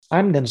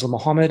I'm Denzel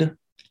Mohammed,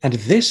 and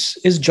this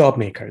is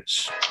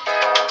Jobmakers.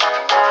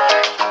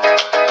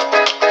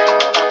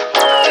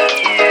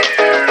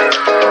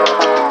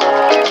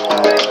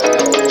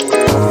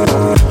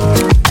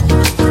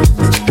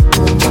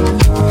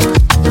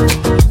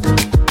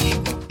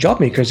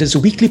 Jobmakers is a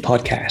weekly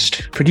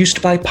podcast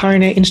produced by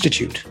Pioneer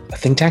Institute, a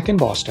think tank in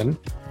Boston,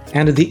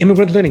 and the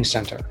Immigrant Learning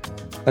Center,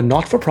 a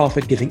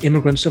not-for-profit giving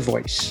immigrants a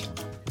voice.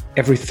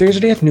 Every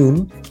Thursday at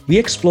noon, we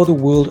explore the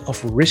world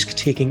of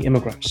risk-taking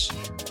immigrants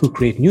who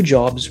create new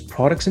jobs,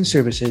 products, and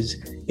services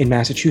in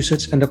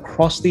Massachusetts and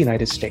across the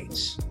United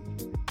States.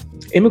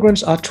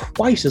 Immigrants are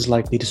twice as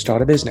likely to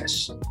start a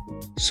business,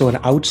 so an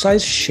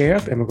outsized share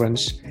of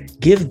immigrants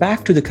give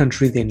back to the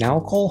country they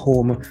now call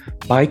home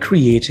by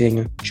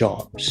creating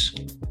jobs.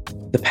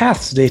 The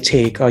paths they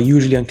take are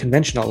usually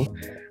unconventional,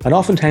 and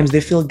oftentimes they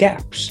fill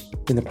gaps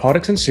in the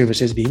products and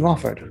services being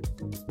offered.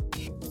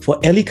 For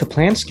Ellie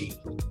Kaplansky,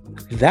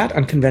 that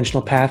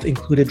unconventional path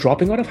included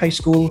dropping out of high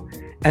school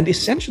and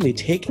essentially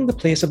taking the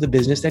place of the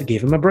business that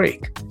gave him a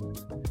break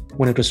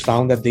when it was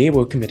found that they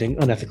were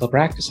committing unethical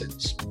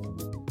practices.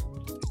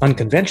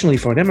 Unconventionally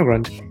for an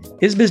immigrant,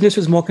 his business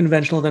was more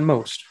conventional than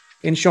most: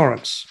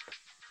 insurance.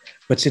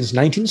 But since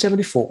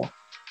 1974,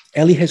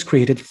 Ellie has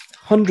created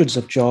hundreds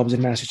of jobs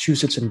in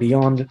Massachusetts and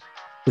beyond,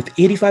 with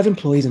 85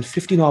 employees and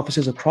 15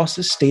 offices across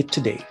the state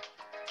today.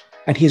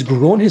 And he has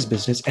grown his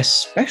business,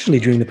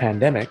 especially during the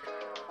pandemic,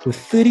 with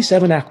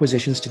 37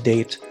 acquisitions to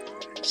date,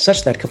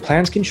 such that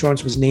Kaplansky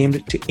Insurance was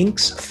named to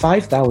Inc.'s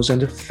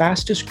 5,000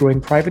 fastest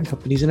growing private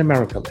companies in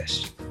America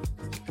list.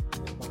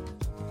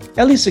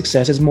 Ellie's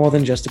success is more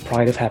than just the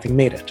pride of having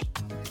made it.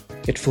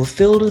 It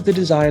fulfilled the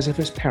desires of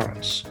his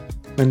parents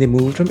when they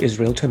moved from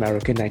Israel to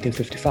America in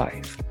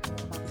 1955,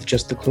 with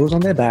just the clothes on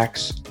their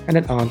backs and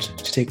an aunt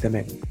to take them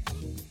in.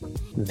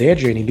 Their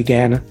journey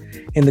began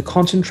in the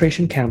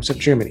concentration camps of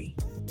Germany.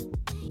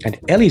 And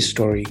Ellie's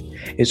story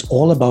is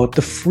all about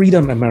the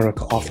freedom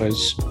America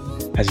offers,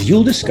 as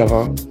you'll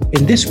discover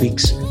in this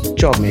week's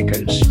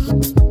Jobmakers.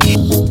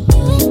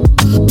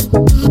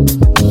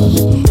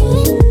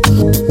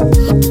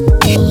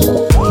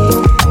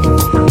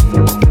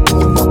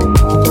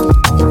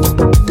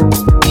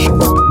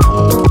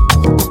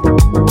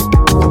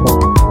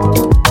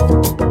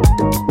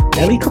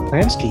 Ellie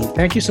Kaplansky,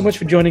 thank you so much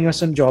for joining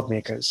us on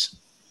Jobmakers.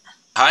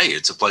 Hi,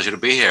 it's a pleasure to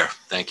be here.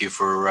 Thank you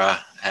for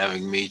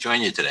having me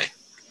join you today.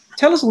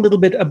 Tell us a little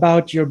bit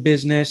about your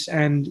business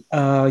and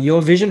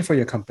your vision for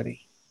your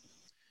company.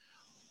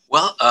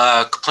 Well,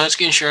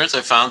 Kaplansky Insurance,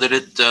 I founded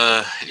it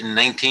in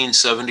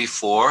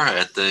 1974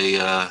 at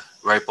the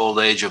ripe old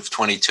age of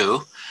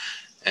 22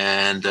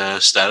 and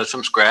started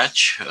from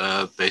scratch.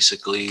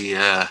 Basically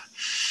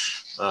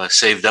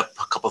saved up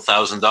a couple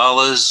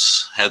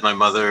 $1,000, had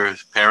my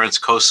parents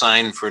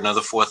co-sign for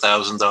another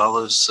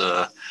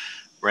 $4,000,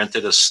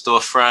 rented a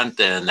storefront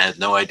and had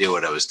no idea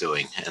what I was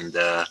doing. And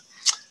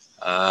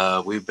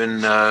we've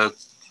been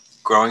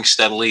growing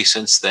steadily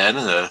since then.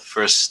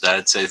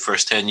 I'd say the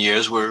first 10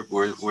 years were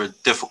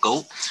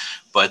difficult,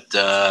 but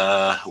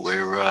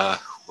we're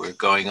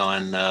going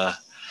on. I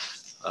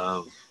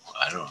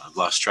don't know. I've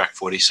lost track.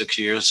 46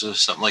 years or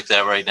something like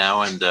that right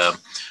now, and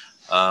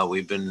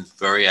we've been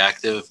very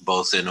active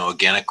both in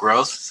organic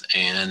growth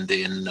and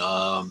in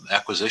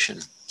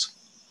acquisition.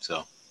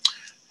 So,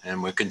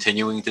 and we're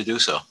continuing to do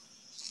so.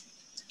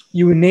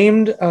 You were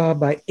named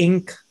by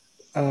Inc.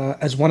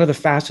 As one of the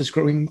fastest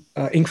growing,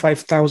 Inc.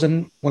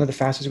 5,000, one of the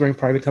fastest growing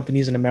private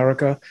companies in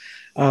America.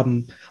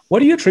 What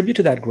do you attribute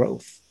to that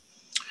growth?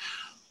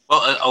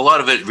 Well, a lot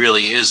of it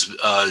really is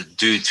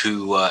due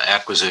to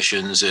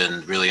acquisitions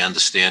and really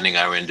understanding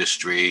our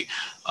industry.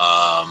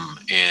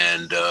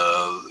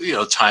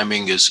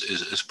 Timing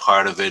is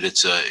part of it.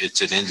 It's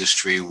an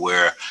industry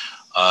where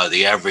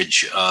the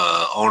average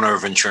owner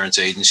of insurance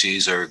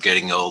agencies are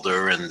getting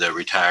older and they're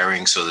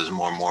retiring, so there's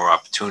more and more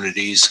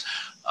opportunities.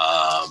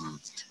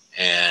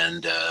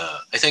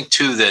 I think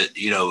too that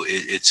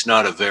it's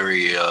not a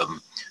very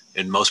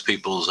in most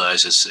people's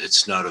eyes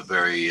it's not a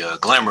very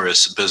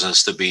glamorous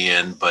business to be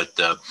in, but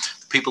the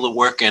people that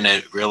work in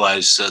it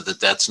realize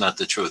that that's not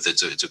the truth.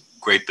 It's a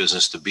great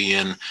business to be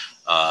in,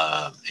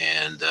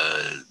 and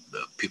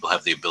people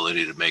have the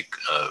ability to make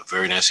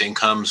very nice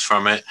incomes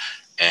from it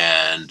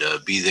and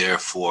be there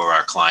for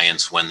our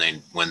clients when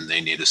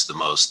they need us the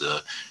most.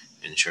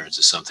 Insurance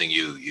is something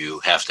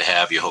you have to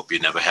have. You hope you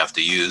never have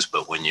to use,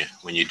 but when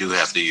you do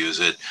have to use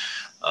it,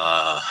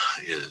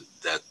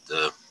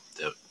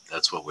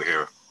 that's what we're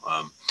here.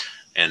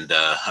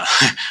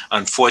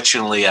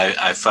 Unfortunately,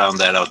 I found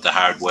that out the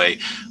hard way.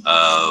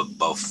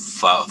 About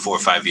 4 or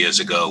 5 years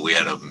ago, we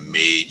had a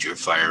major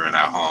fire in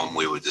our home.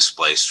 We were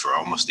displaced for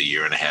almost a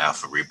year and a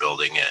half of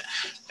rebuilding it,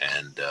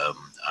 and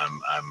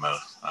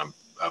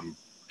I'm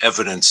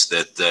evidence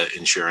that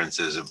insurance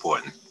is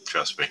important.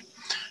 Trust me.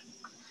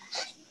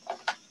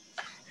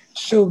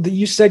 So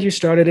you said you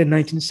started in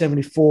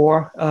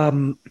 1974.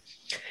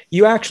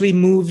 You actually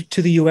moved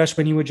to the U.S.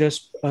 when you were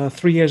just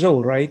 3 years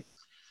old, right?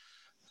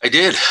 I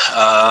did.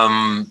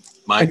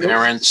 My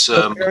parents...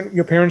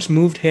 Your parents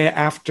moved here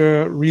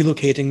after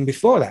relocating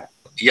before that.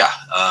 Yeah.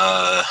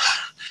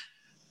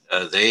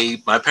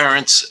 My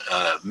parents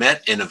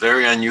met in a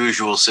very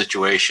unusual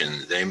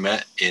situation. They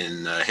met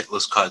in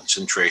Hitler's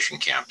concentration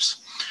camps.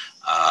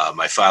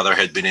 My father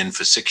had been in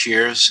for 6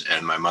 years,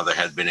 and my mother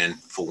had been in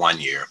for 1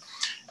 year.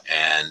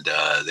 And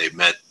they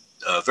met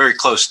very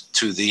close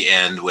to the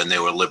end when they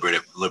were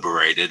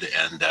liberated.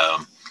 And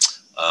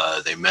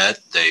they met.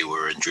 They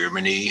were in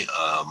Germany.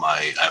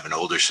 I have an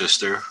older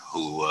sister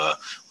who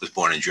was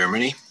born in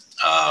Germany.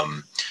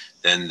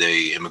 Then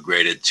they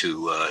immigrated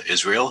to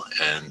Israel,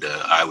 and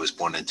I was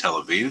born in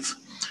Tel Aviv.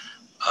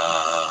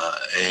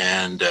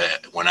 And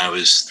when I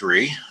was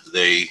 3,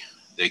 they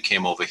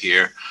came over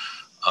here.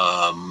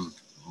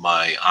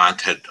 My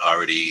aunt had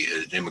already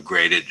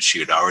immigrated. She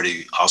had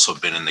already also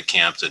been in the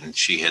camps, and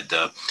she had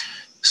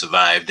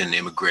survived and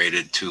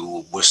immigrated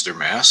to Worcester,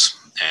 Mass.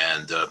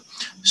 And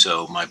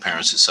so my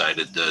parents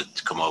decided to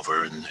come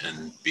over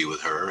and be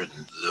with her. And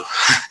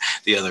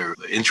the other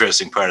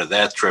interesting part of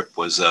that trip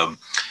was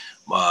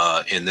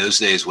in those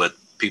days, what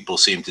people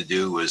seemed to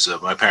do was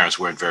my parents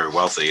weren't very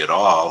wealthy at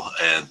all,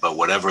 but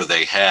whatever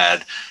they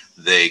had,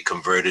 they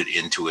converted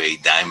into a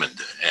diamond,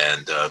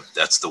 and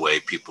that's the way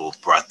people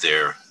brought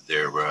their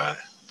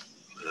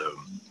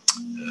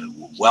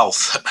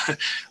wealth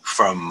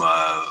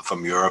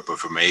from Europe or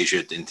from Asia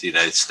into the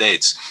United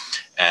States.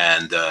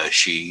 And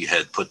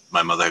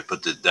my mother had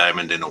put the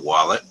diamond in a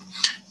wallet,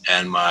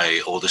 and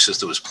my older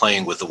sister was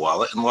playing with the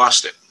wallet and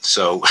lost it.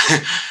 So,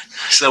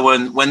 so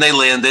when they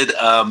landed,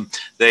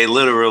 they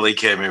literally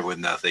came here with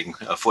nothing.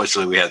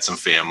 Fortunately, we had some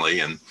family,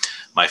 and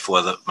my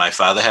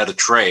father had a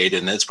trade,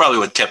 and it's probably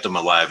what kept him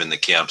alive in the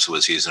camps.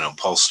 Was he's an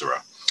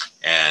upholsterer,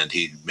 and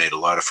he made a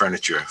lot of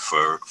furniture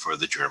for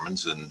the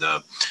Germans, and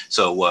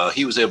so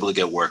he was able to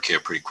get work here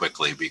pretty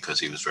quickly because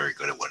he was very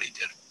good at what he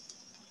did.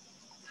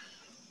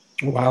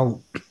 Wow.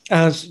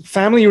 As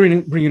family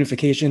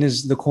reunification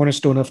is the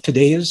cornerstone of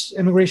today's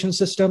immigration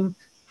system.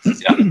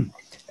 Yeah.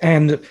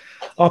 And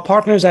our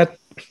partners at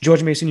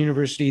George Mason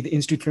University, the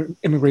Institute for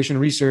Immigration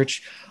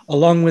Research,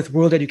 along with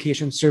World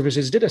Education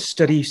Services, did a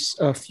study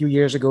a few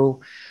years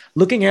ago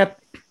looking at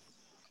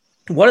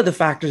what are the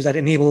factors that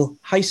enable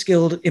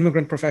high-skilled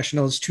immigrant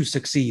professionals to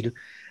succeed.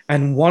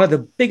 And one of the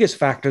biggest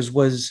factors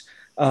was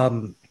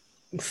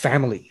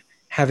family,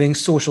 having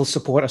social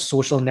support, a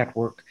social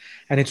network.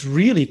 And it's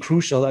really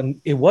crucial.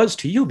 And it was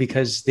to you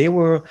because they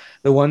were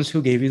the ones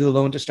who gave you the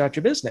loan to start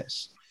your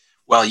business.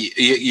 Well,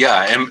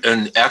 yeah.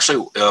 And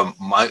actually,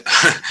 my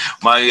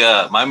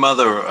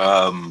mother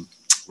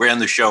ran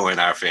the show in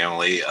our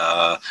family.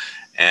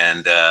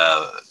 And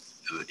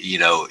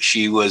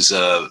she was,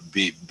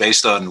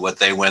 based on what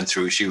they went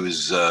through, she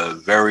was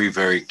very,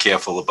 very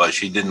careful about,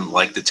 she didn't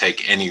like to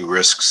take any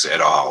risks at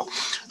all.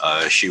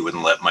 She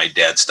wouldn't let my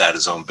dad start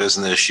his own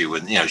business. She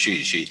wouldn't, he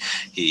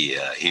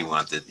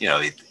wanted,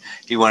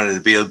 he wanted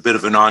to be a bit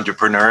of an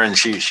entrepreneur, and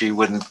she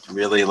wouldn't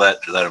really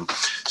let him.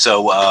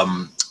 So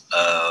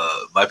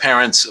my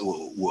parents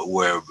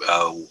were,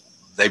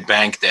 they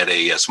banked at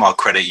a small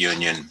credit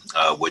union,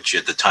 which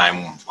at the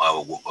time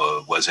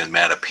was in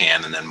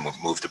Mattapan, and then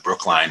moved to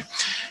Brookline.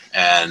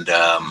 And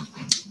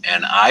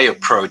I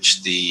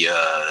approached the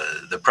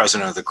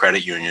president of the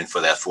credit union for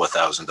that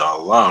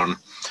 $4,000 loan.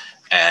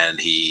 And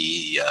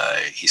he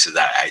said,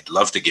 I'd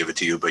love to give it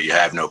to you, but you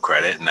have no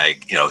credit. And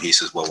he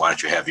says, well, why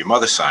don't you have your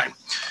mother sign?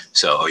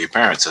 So, your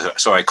parents.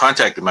 So I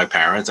contacted my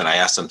parents and I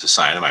asked them to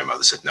sign. And my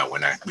mother said, no,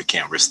 we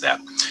can't risk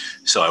that.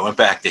 So I went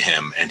back to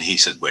him and he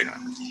said, wait a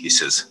minute. He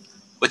says,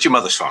 what's your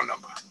mother's phone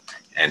number?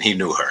 And he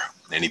knew her.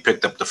 And he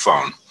picked up the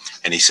phone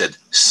and he said,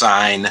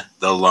 sign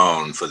the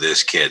loan for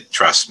this kid.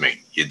 Trust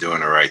me, you're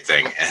doing the right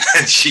thing.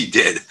 And she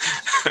did.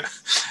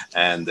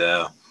 and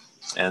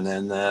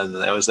then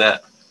that was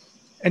that.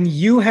 And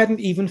you hadn't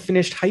even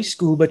finished high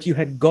school, but you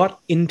had got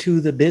into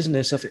the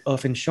business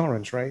of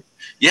insurance, right?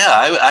 Yeah,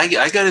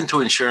 I got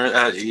into insurance.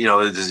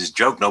 There's this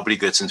joke, nobody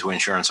gets into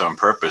insurance on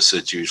purpose.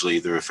 It's usually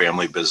either a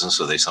family business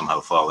or they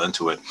somehow fall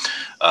into it.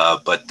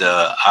 But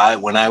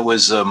when I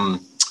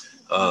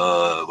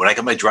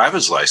got my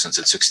driver's license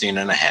at 16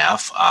 and a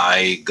half,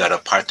 I got a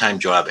part-time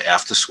job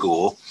after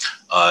school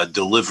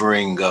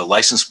delivering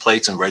license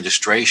plates and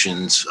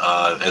registrations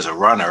as a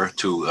runner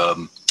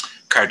to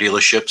car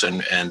dealerships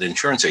and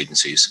insurance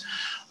agencies.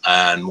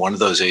 And one of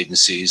those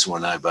agencies,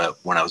 when I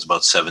was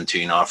about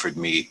 17, offered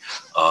me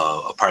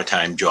a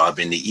part-time job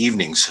in the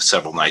evenings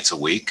several nights a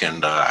week.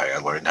 And I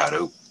learned how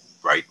to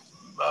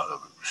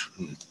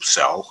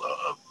sell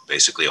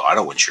basically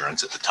auto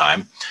insurance at the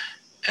time.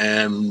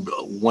 And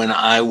when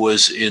I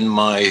was in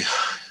my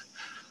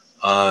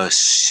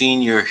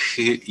senior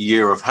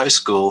year of high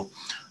school,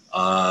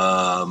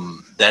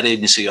 that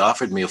agency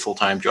offered me a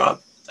full-time job.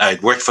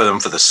 I'd worked for them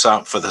for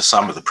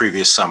the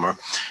previous summer,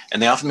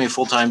 and they offered me a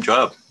full-time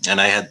job.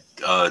 And I had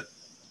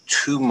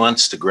 2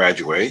 months to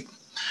graduate.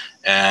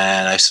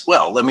 And I said,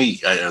 well,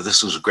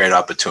 this was a great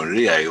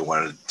opportunity. I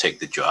wanted to take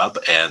the job.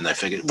 And I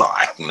figured, well,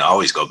 I can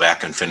always go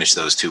back and finish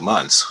those 2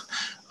 months.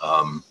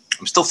 I'm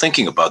still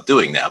thinking about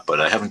doing that,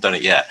 but I haven't done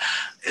it yet.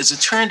 As it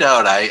turned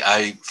out,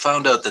 I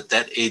found out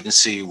that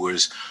agency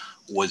was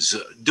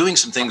doing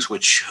some things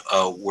which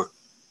were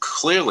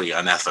clearly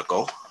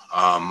unethical.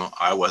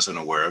 I wasn't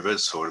aware of it,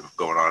 sort of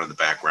going on in the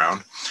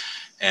background.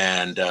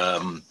 And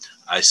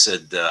I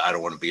said, I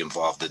don't want to be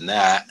involved in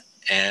that.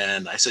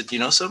 And I said,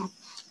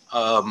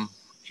 I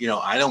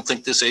don't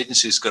think this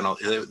agency is going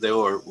to, they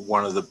were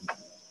one of the,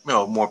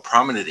 more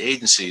prominent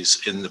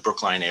agencies in the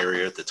Brookline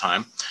area at the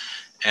time.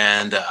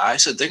 And I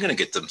said, they're going to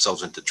get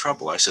themselves into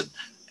trouble. I said,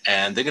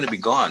 and they're going to be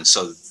gone.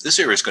 So this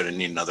area is going to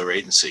need another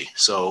agency.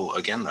 So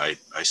again, I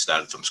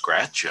started from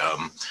scratch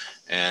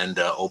and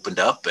opened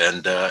up,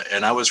 and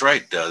I was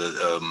right.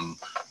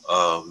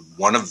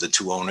 One of the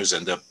two owners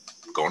ended up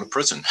going to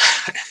prison.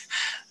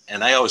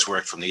 And I always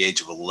worked from the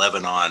age of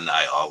 11 on.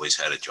 I always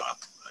had a job.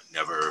 I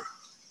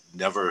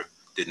never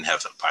didn't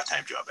have a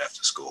part-time job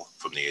after school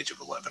from the age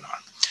of 11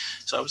 on.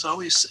 So I was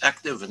always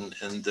active and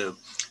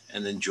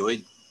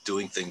enjoyed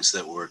doing things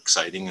that were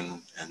exciting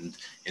and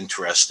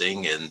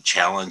interesting and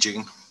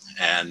challenging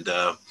and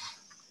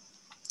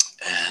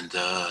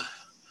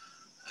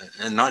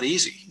not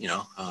easy.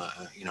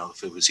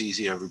 If it was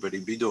easy,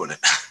 everybody'd be doing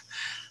it.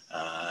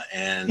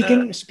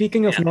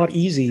 Speaking of not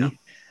easy,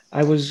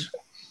 I was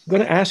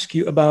going to ask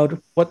you about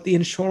what the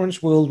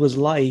insurance world was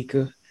like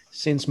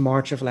since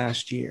March of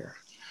last year.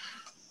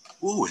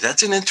 Ooh,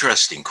 that's an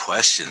interesting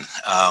question.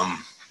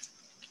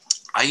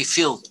 I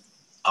feel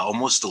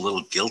almost a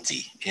little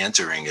guilty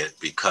answering it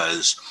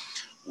because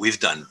we've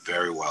done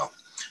very well,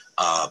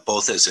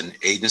 both as an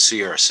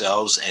agency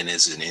ourselves and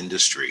as an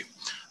industry,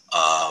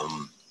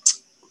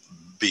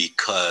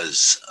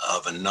 because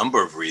of a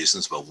number of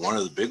reasons. But one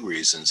of the big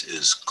reasons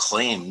is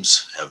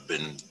claims have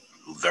been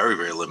very,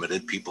 very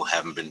limited. People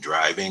haven't been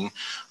driving.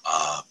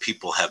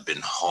 People have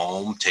been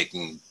home,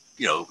 taking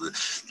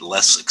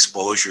less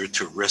exposure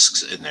to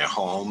risks in their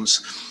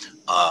homes.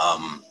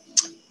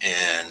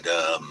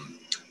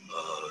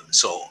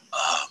 So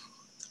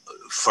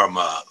from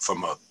a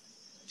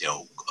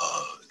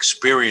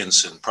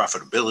experience and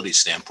profitability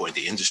standpoint,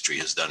 the industry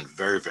has done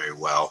very, very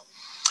well.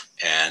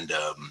 And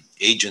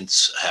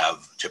agents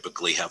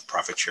typically have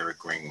profit share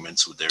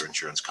agreements with their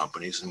insurance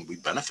companies, and we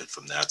benefit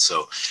from that.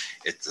 So,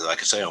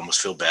 like I say, I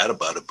almost feel bad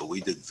about it, but we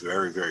did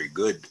very, very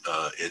good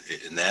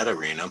in that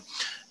arena.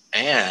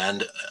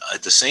 And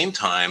at the same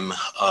time,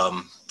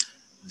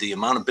 the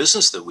amount of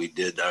business that we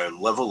did, our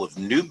level of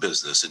new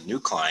business and new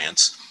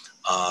clients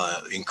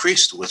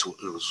increased, which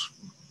was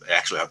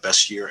actually our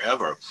best year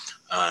ever.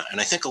 And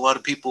I think a lot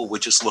of people were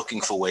just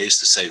looking for ways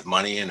to save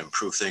money and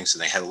improve things,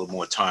 and they had a little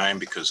more time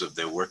because of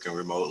their working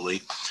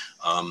remotely.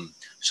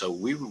 So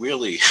we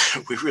really,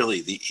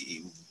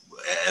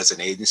 as an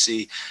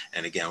agency,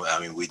 and again, I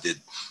mean, we've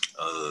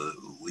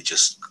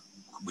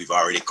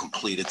already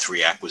completed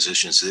 3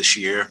 acquisitions this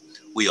year.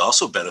 We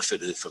also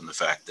benefited from the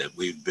fact that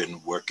we've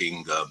been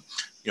working,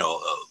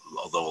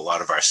 although a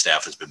lot of our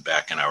staff has been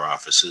back in our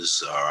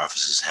offices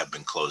have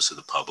been closed to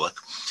the public.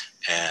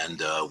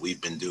 And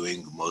we've been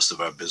doing most of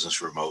our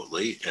business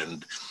remotely,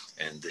 and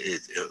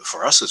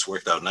for us, it's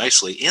worked out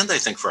nicely. And I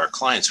think for our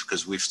clients,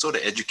 because we've sort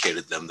of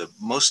educated them that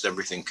most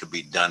everything could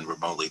be done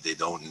remotely. They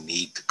don't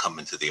need to come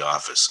into the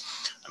office.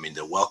 I mean,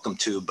 they're welcome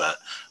to, but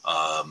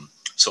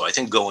so I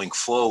think going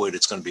forward,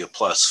 it's going to be a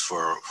plus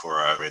for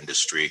our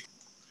industry.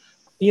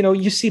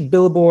 You see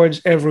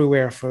billboards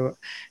everywhere for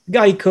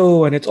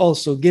Geico, and it's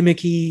also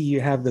gimmicky.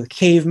 You have the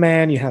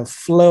caveman, you have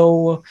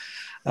Flo.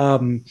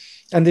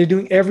 And they're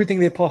doing everything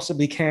they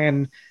possibly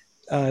can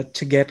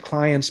to get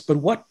clients.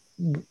 But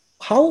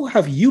how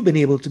have you been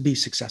able to be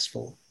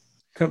successful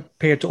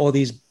compared to all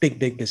these big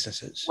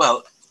businesses?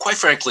 Well, quite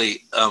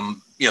frankly,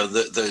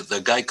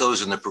 the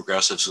Geicos and the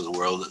Progressives of the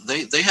world,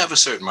 they have a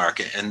certain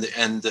market, and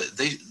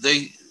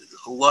they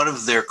a lot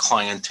of their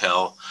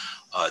clientele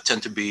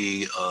tend to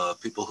be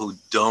people who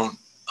don't.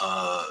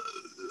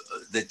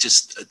 That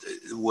just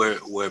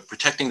where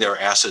protecting their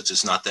assets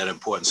is not that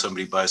important.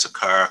 Somebody buys a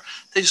car,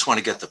 they just want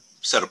to get the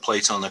set of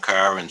plates on the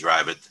car and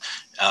drive it.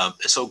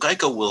 So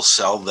Geico will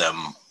sell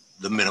them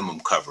the minimum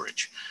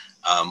coverage.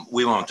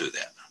 We won't do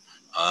that.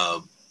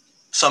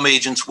 Some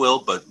agents will,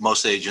 but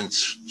most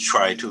agents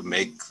try to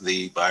make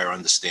the buyer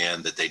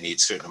understand that they need a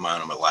certain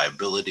amount of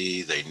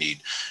liability. They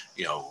need,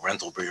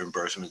 rental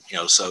reimbursement.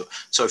 So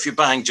if you're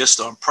buying just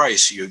on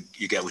price, you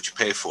get what you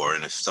pay for,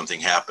 and if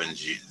something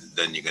happens,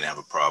 then you're going to have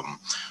a problem.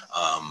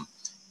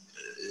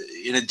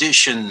 In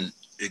addition,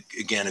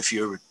 again, if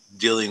you're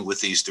dealing with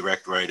these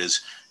direct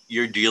writers,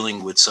 you're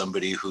dealing with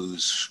somebody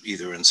who's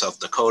either in South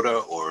Dakota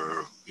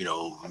or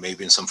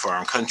maybe in some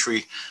foreign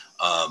country,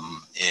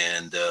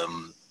 and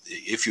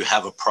if you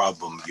have a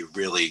problem, you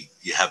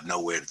have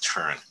nowhere to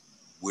turn.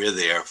 We're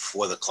there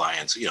for the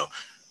clients.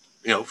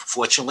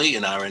 Fortunately,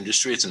 in our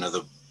industry, it's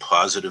another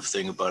positive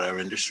thing about our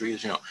industry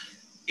is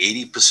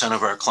 80%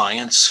 of our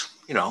clients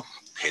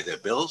pay their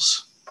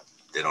bills.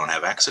 They don't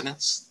have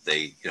accidents.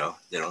 They don't,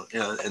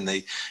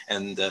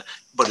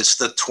 but it's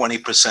the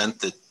 20%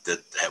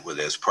 that where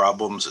there's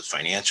problems, it's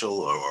financial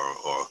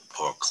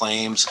or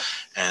claims,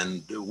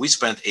 and we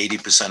spent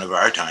 80% of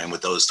our time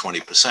with those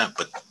 20%.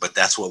 But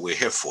that's what we're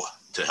here for,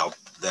 to help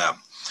them.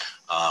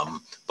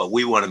 But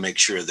we want to make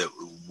sure that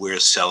we're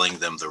selling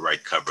them the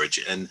right coverage.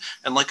 And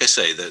like I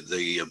say,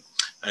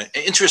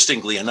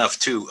 Interestingly enough,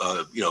 too,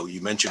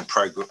 you mentioned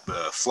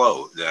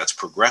Flow. That's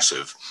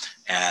Progressive,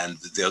 and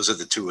those are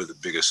the two of the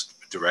biggest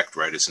direct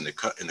writers in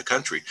the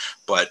country.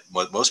 But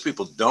what most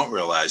people don't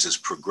realize is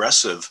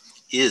Progressive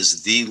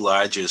is the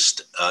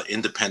largest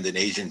independent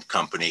agent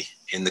company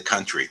in the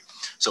country.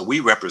 So we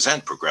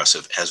represent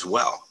Progressive as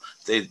well.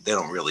 They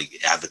don't really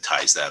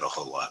advertise that a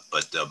whole lot,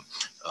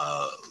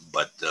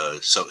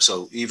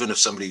 so even if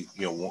somebody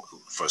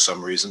for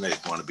some reason they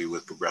want to be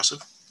with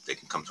Progressive, they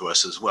can come to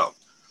us as well.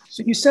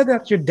 So you said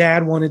that your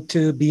dad wanted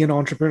to be an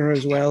entrepreneur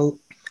as well.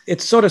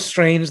 It's sort of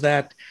strange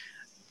that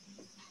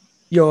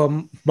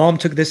your mom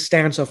took this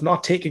stance of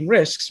not taking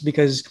risks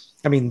because,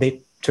 I mean,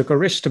 they took a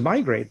risk to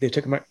migrate. They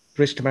took a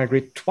risk to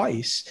migrate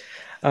twice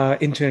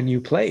into a new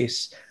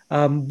place.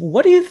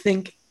 What do you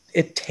think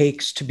it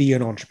takes to be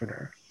an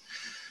entrepreneur?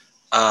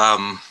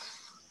 Um,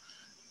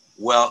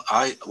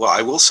 I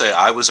will say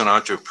I was an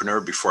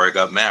entrepreneur before I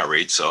got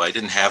married, so I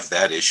didn't have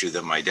that issue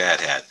that my dad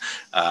had.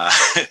 Uh,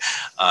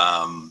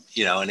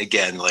 and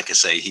again, like I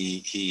say,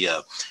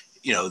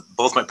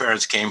 both my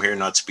parents came here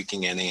not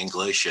speaking any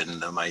English,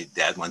 and my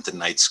dad went to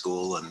night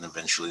school, and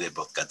eventually they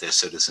both got their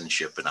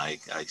citizenship, and I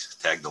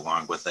tagged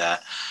along with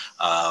that.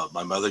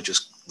 My mother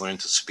just learned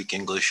to speak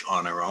English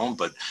on her own,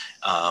 but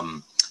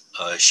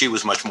she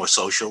was much more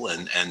social,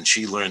 and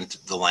she learned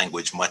the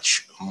language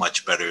much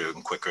better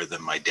and quicker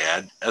than my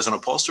dad. As an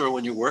upholsterer,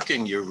 when you're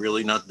working, you're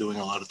really not doing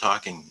a lot of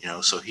talking,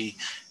 so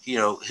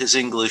his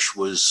English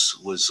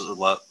was a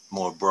lot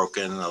more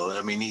broken.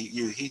 I mean,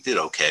 he did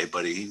okay,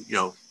 but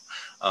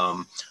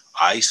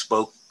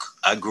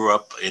I grew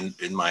up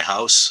in my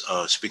house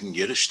speaking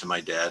Yiddish to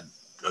my dad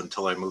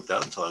until I moved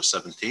out, until I was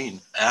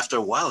 17. After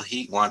a while,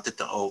 he wanted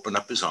to open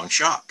up his own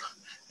shop.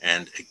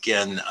 And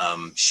again,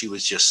 she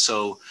was just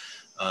so,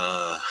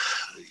 I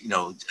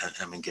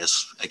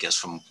guess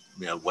from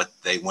what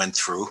they went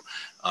through,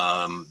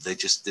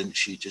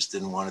 she just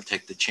didn't want to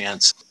take the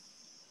chance.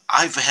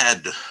 I've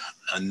had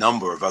a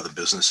number of other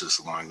businesses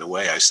along the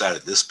way. I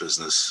started this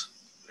business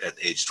at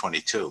age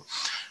 22.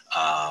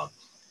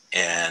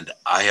 And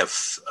I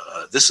have,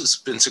 this has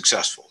been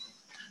successful.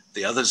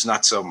 The others,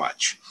 not so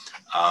much.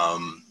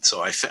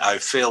 So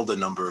I've failed a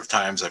number of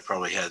times. I've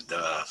probably had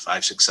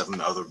 5, 6,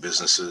 7 other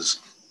businesses.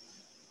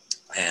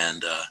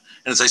 And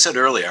as I said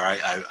earlier,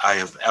 I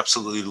have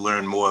absolutely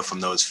learned more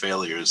from those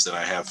failures than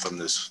I have from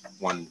this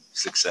one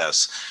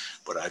success.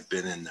 But I've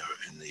been in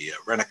the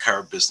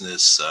rent-a-car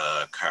business,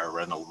 car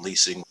rental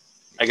leasing.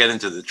 I got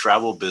into the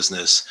travel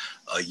business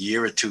a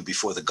year or two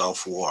before the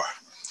Gulf War.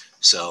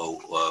 So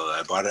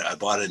I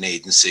bought an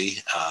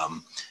agency,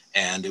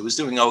 and it was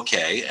doing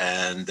okay.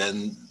 And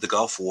then the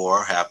Gulf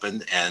War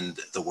happened, and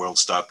the world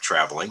stopped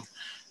traveling,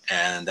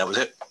 and that was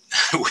it.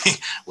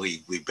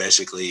 we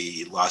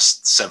basically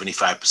lost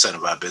 75%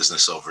 of our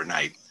business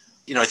overnight.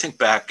 I think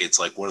back, it's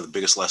like one of the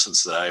biggest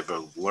lessons that I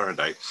ever learned.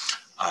 I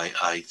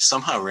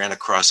somehow ran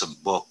across a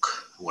book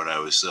when I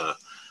was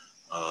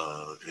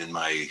in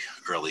my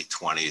early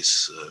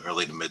 20s,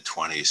 early to mid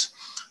 20s,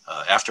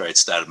 after I'd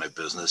started my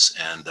business,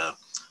 and the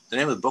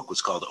name of the book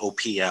was called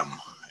OPM,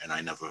 and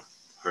I never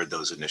heard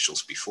those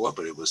initials before,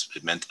 but it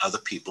meant other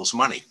people's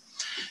money.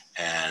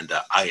 And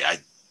I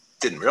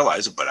didn't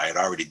realize it, but I had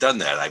already done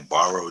that. I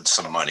borrowed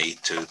some money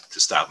to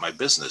start my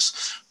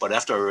business. But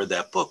after I read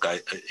that book,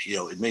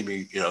 it made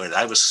me, and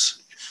I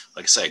was,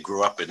 like I say, I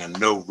grew up in a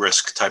no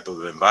risk type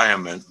of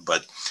environment,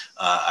 but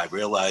I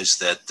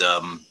realized that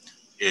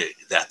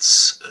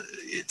that's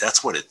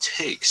what it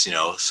takes,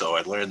 So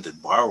I learned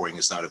that borrowing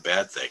is not a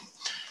bad thing.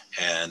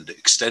 And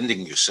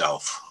extending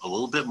yourself a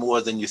little bit more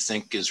than you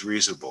think is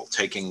reasonable,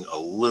 taking a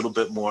little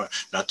bit more,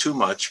 not too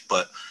much,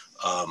 but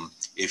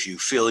if you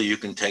feel you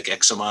can take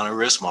X amount of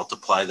risk,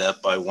 multiply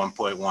that by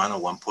 1.1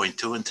 or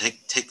 1.2 and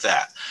take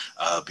that.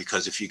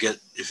 Because if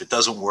it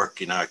doesn't work,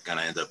 you're not going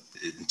to end up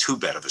in too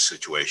bad of a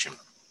situation.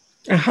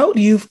 How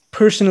do you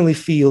personally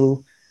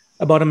feel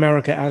about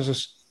America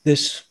as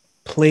this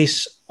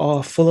place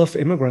full of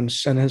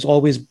immigrants and has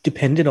always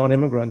depended on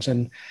immigrants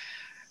and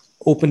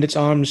opened its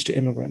arms to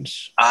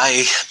immigrants?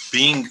 I,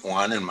 being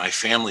one, and my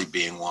family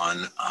being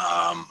one,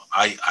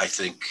 I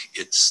think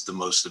it's the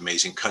most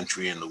amazing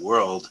country in the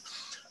world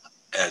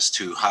as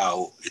to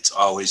how it's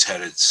always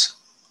had its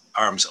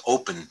arms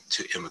open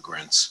to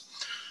immigrants.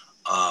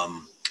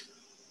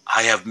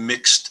 I have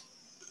mixed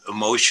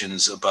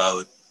emotions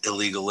about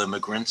illegal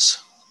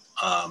immigrants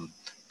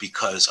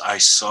because I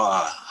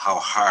saw how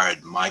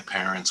hard my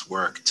parents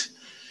worked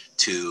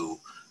to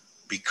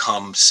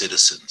become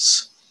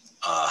citizens.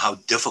 How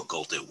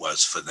difficult it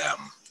was for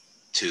them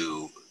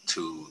to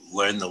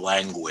learn the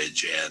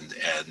language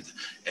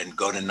and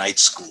go to night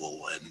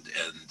school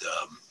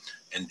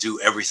and do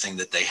everything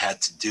that they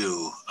had to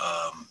do,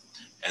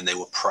 and they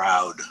were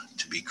proud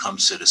to become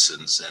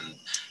citizens.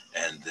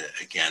 And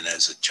again,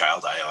 as a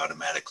child, I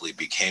automatically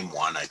became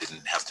one. I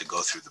didn't have to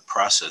go through the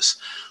process,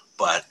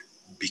 but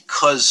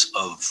because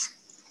of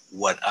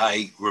what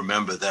I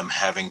remember them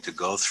having to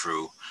go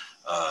through,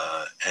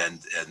 and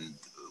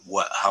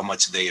how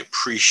much they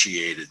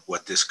appreciated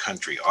what this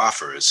country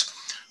offers.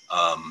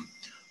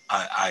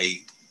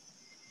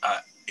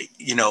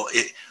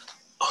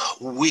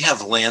 we have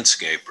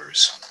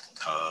landscapers.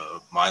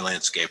 My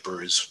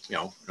landscaper is,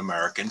 an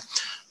American,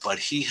 but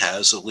he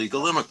has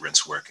illegal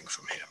immigrants working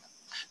for him.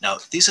 Now,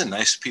 these are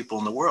nice people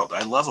in the world.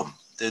 I love them.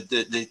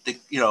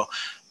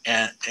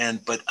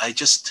 But I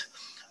just,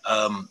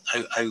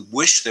 I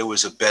wish there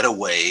was a better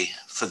way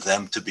for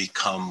them to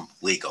become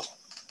legal.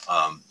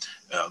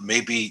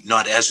 Maybe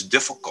not as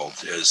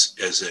difficult as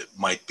it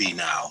might be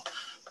now,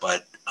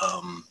 but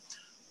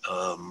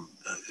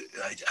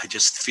I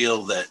just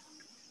feel that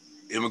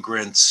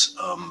immigrants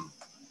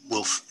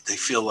they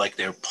feel like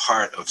they're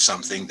part of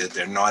something, that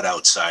they're not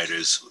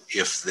outsiders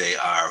if they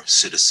are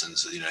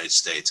citizens of the United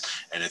States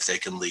and if they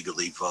can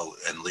legally vote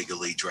and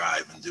legally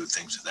drive and do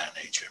things of that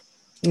nature.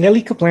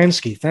 Nelly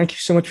Kaplansky, thank you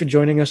so much for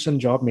joining us on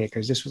Job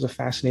Makers. This was a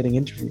fascinating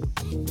interview.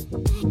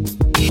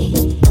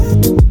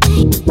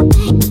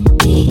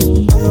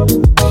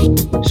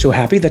 So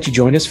happy that you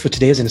joined us for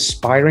today's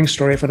inspiring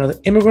story of another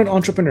immigrant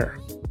entrepreneur.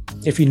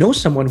 If you know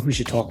someone who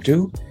should talk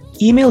to,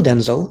 email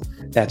Denzil,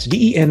 that's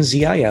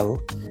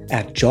DENZIL,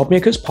 at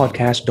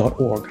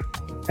jobmakerspodcast.org.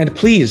 And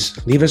please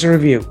leave us a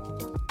review.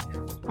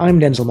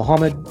 I'm Denzil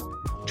Mohammed.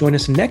 Join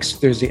us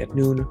next Thursday at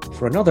noon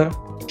for another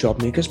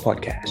Job Makers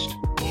podcast.